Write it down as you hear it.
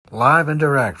Live and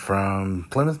direct from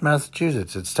Plymouth,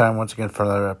 Massachusetts. It's time once again for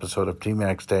another episode of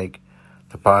T-Max Take,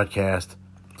 the podcast.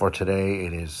 For today,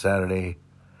 it is Saturday,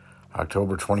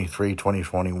 October 23,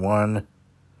 2021.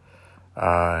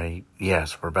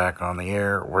 Yes, we're back on the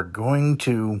air. We're going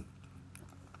to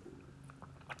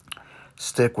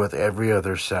stick with every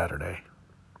other Saturday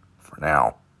for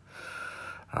now.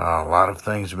 A lot of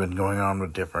things have been going on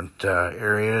with different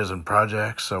areas and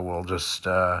projects, so we'll just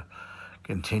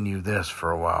continue this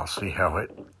for a while, see how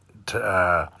it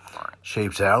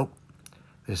shapes out.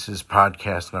 This is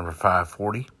podcast number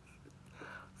 540,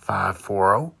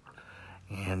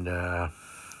 and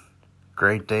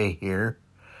great day here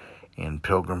in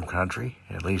Pilgrim Country,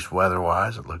 at least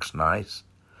weather-wise. It looks nice.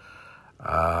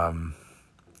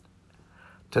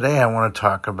 Today I want to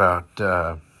talk about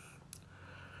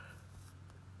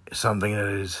something that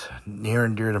is near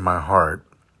and dear to my heart.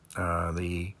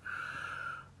 The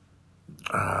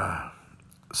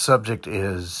subject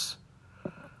is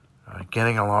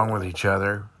getting along with each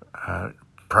other,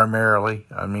 primarily.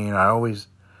 I mean, I always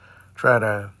try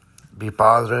to be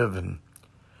positive and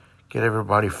get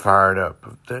everybody fired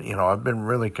up. You know, I've been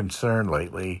really concerned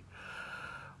lately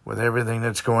with everything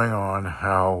that's going on,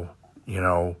 how, you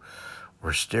know,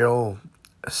 we're still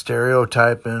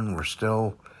stereotyping, we're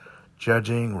still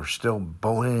judging, we're still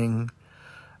bullying,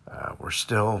 we're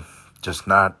still just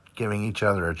not giving each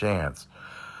other a chance.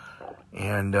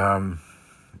 And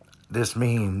this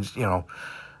means, you know,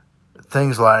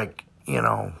 things like, you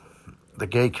know, the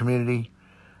gay community,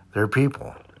 they're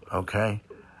people, okay?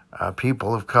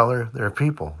 People of color, they're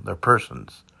people, they're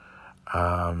persons.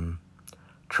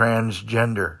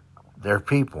 Transgender, they're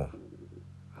people.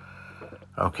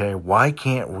 Okay, why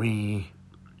can't we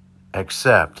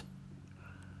accept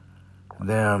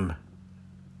them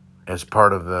as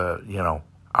part of the, you know,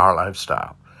 our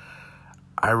lifestyle?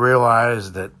 I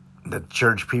realize that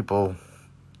church people,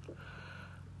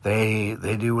 they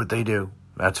do what they do.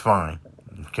 That's fine,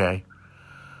 okay?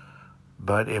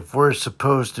 But if we're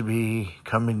supposed to be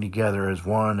coming together as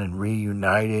one and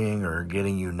reuniting or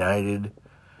getting united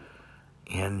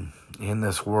in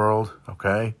this world,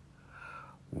 okay,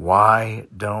 why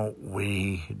don't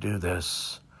we do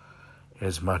this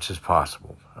as much as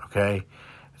possible, okay?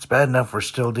 It's bad enough we're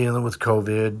still dealing with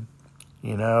COVID,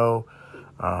 you know.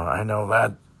 I know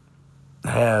that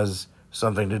has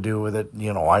something to do with it,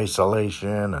 you know,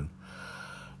 isolation and,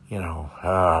 you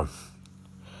know,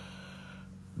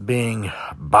 being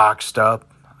boxed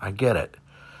up. I get it.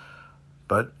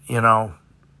 But, you know,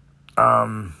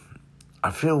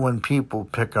 I feel when people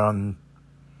pick on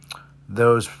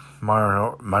those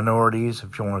minorities,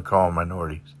 if you want to call them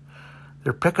minorities,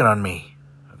 they're picking on me,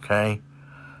 okay?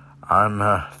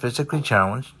 I'm physically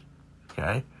challenged,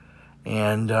 okay?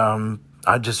 And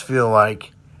I just feel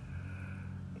like,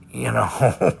 you know,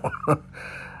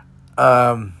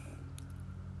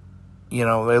 you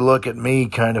know, they look at me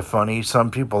kind of funny. Some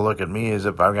people look at me as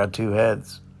if I've got two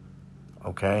heads,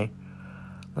 okay?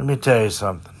 Let me tell you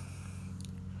something.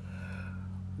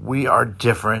 We are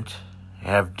different,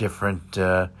 have different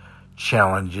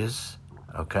challenges,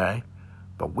 okay?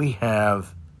 But we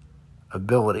have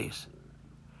abilities.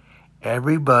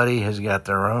 Everybody has got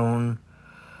their own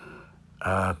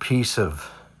piece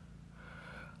of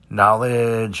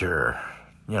knowledge, or,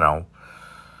 you know,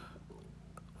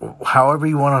 however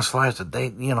you want to slice it. They,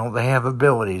 you know, they have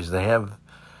abilities. They have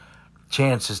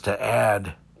chances to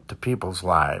add to people's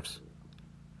lives.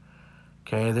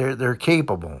 Okay, they're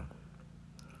capable.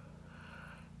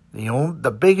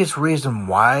 The biggest reason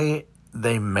why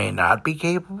they may not be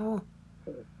capable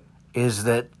is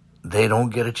that they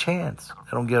don't get a chance.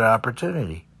 They don't get an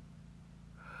opportunity.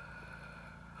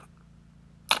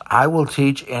 I will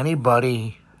teach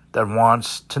anybody that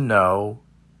wants to know,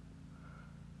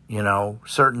 you know,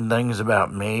 certain things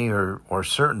about me, or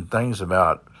certain things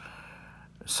about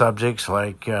subjects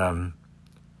like how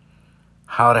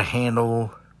to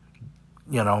handle,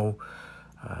 you know,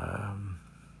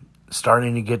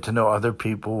 starting to get to know other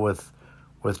people with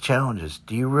challenges.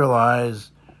 Do you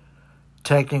realize,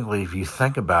 technically, if you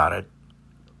think about it,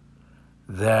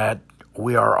 that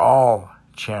we are all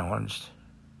challenged,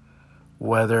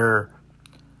 whether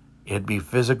it be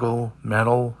physical,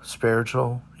 mental,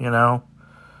 spiritual, you know?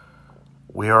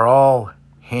 We are all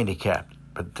handicapped.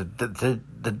 But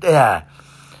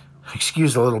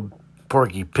excuse a little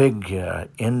Porky Pig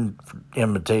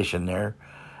imitation there.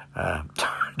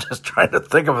 Just trying to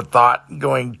think of a thought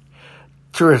going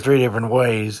 2 or 3 different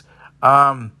ways.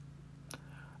 The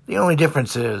only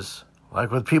difference is, like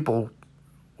with people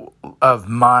of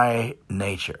my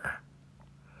nature,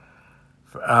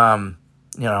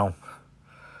 you know,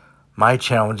 my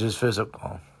challenge is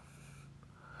physical.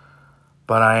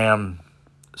 but I am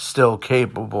still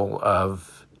capable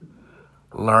of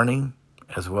learning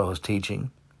as well as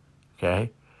teaching.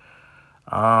 Okay.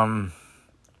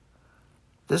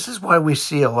 This is why we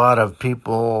see a lot of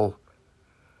people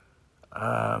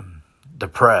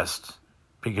depressed,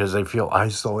 because they feel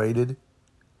isolated.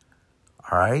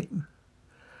 All right.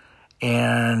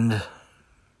 And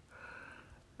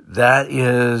that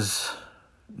is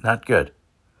not good.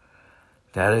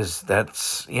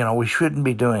 That's, we shouldn't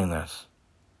be doing this.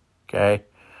 Okay.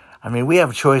 I mean, we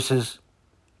have choices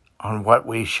on what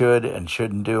we should and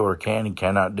shouldn't do, or can and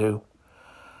cannot do.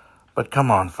 But come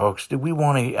on, folks, do we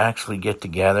want to actually get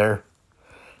together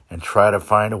and try to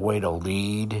find a way to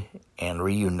lead and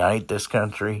reunite this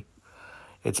country?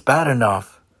 It's bad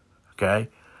enough, okay,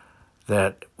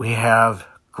 that we have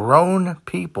grown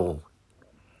people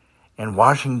in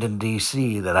Washington,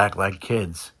 D.C. that act like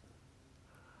kids.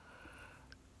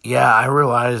 Yeah, I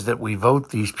realize that we vote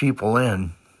these people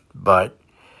in, but,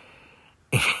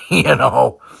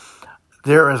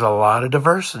 there is a lot of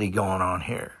diversity going on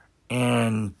here,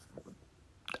 and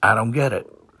I don't get it.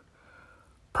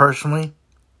 Personally,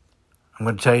 I'm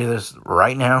going to tell you this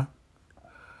right now.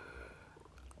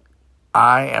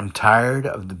 I am tired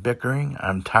of the bickering.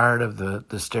 I'm tired of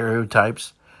the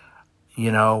stereotypes.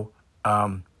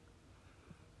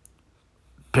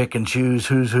 Pick and choose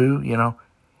who's who.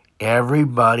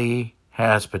 Everybody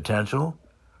has potential.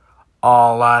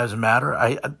 All lives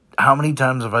matter. How many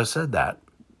times have I said that?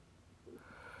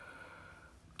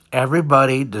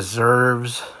 Everybody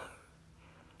deserves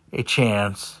a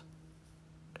chance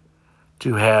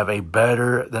to have a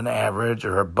better than average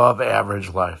or above average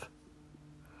life.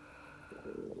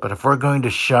 But if we're going to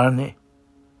shun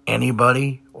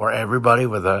anybody or everybody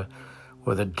with a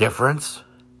difference,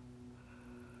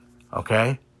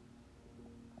 okay,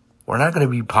 we're not going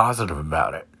to be positive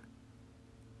about it.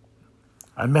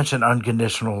 I mentioned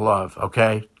unconditional love,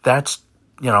 okay? That's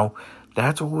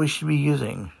what we should be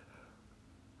using.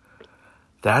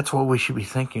 That's what we should be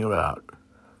thinking about.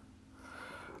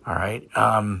 All right.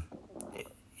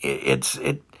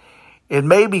 It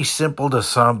may be simple to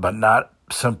some, but not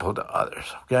simple to others.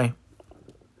 Okay.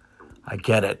 I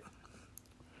get it.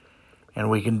 And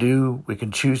we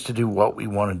can choose to do what we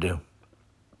want to do.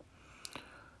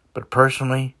 But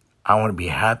personally, I want to be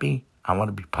happy. I want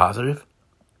to be positive.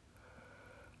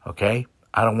 Okay.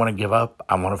 I don't want to give up.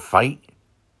 I want to fight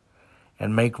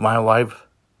and make my life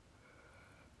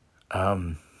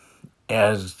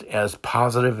as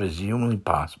positive as humanly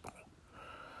possible.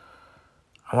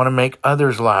 I want to make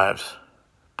others' lives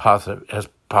positive as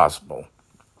possible.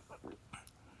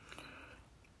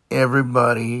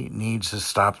 Everybody needs to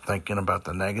stop thinking about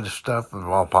the negative stuff if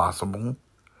all possible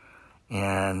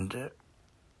and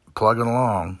plug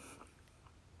along.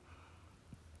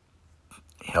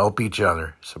 Help each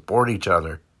other, support each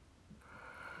other.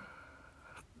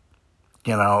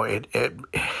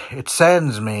 It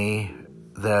saddens me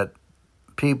that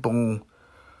people,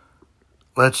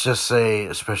 let's just say,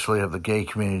 especially of the gay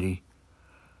community,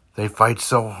 they fight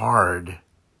so hard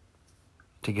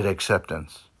to get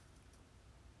acceptance.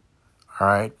 All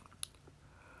right?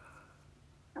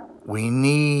 We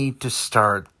need to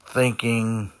start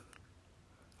thinking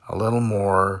a little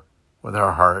more with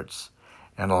our hearts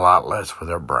and a lot less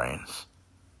with our brains.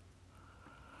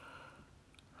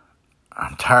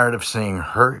 I'm tired of seeing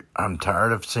hurt. I'm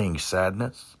tired of seeing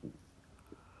sadness.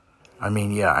 I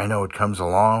mean, yeah, I know it comes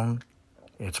along.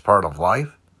 It's part of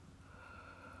life.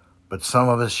 But some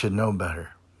of us should know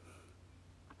better.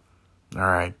 All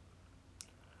right.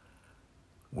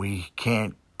 We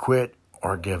can't quit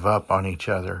or give up on each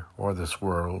other or this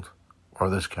world or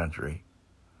this country.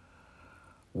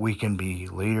 We can be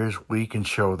leaders. We can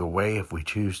show the way if we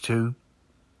choose to.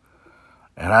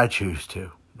 And I choose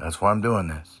to. That's why I'm doing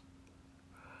this.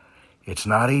 It's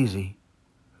not easy.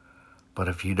 But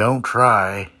if you don't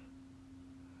try,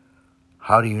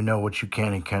 how do you know what you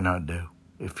can and cannot do?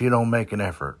 If you don't make an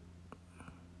effort,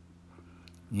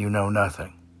 you know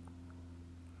nothing.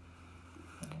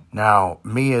 Now,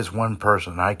 me as one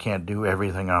person, I can't do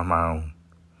everything on my own,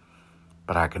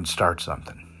 but I can start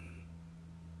something.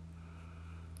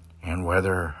 And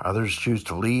whether others choose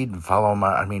to lead and follow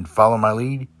my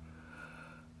lead,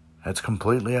 that's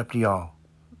completely up to y'all.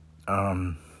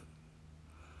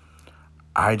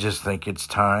 I just think it's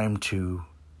time to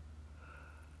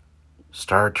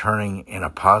start turning in a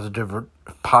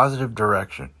positive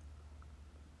direction.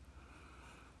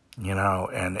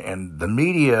 And the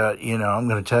media, I'm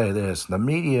going to tell you this, the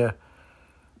media,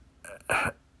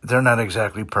 they're not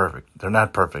exactly perfect. They're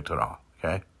not perfect at all,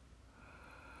 okay?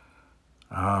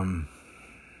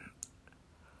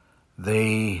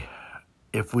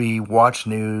 If we watch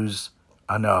news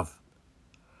enough,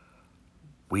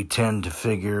 we tend to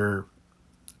figure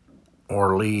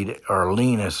or lead or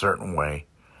lean a certain way.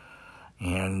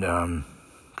 And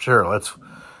sure,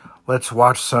 let's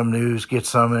watch some news, get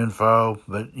some info,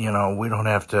 but we don't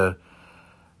have to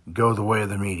go the way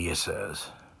the media says.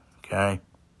 Okay?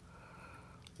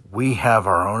 We have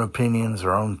our own opinions,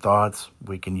 our own thoughts.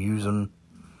 We can use them.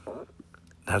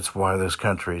 That's why this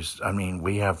country's,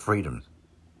 we have freedoms.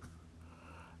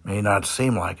 May not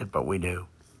seem like it, but we do.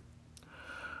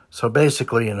 So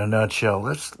basically, in a nutshell,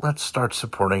 let's start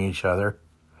supporting each other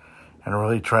and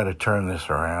really try to turn this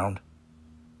around.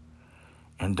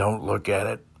 And don't look at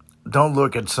it. Don't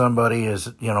look at somebody as,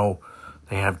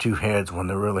 they have two heads when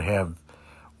they really have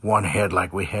one head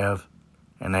like we have,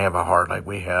 and they have a heart like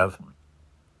we have.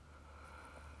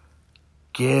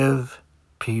 Give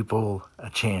people a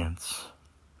chance.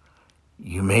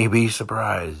 You may be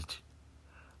surprised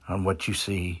on what you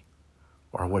see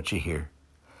or what you hear.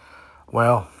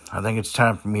 Well, I think it's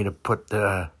time for me to put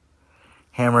the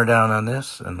hammer down on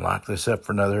this and lock this up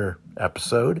for another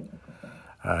episode.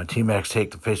 T-Max Take,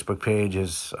 the Facebook page,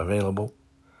 is available.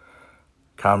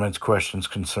 Comments, questions,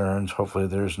 concerns. Hopefully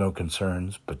there's no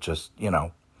concerns, but just,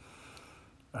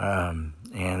 and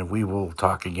we will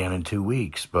talk again in 2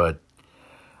 weeks. But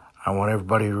I want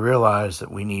everybody to realize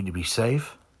that we need to be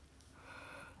safe,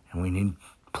 and we need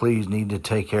to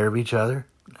take care of each other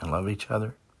and love each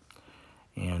other,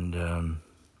 and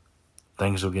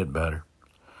things will get better.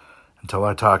 Until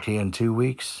I talk to you in 2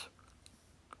 weeks,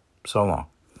 so long.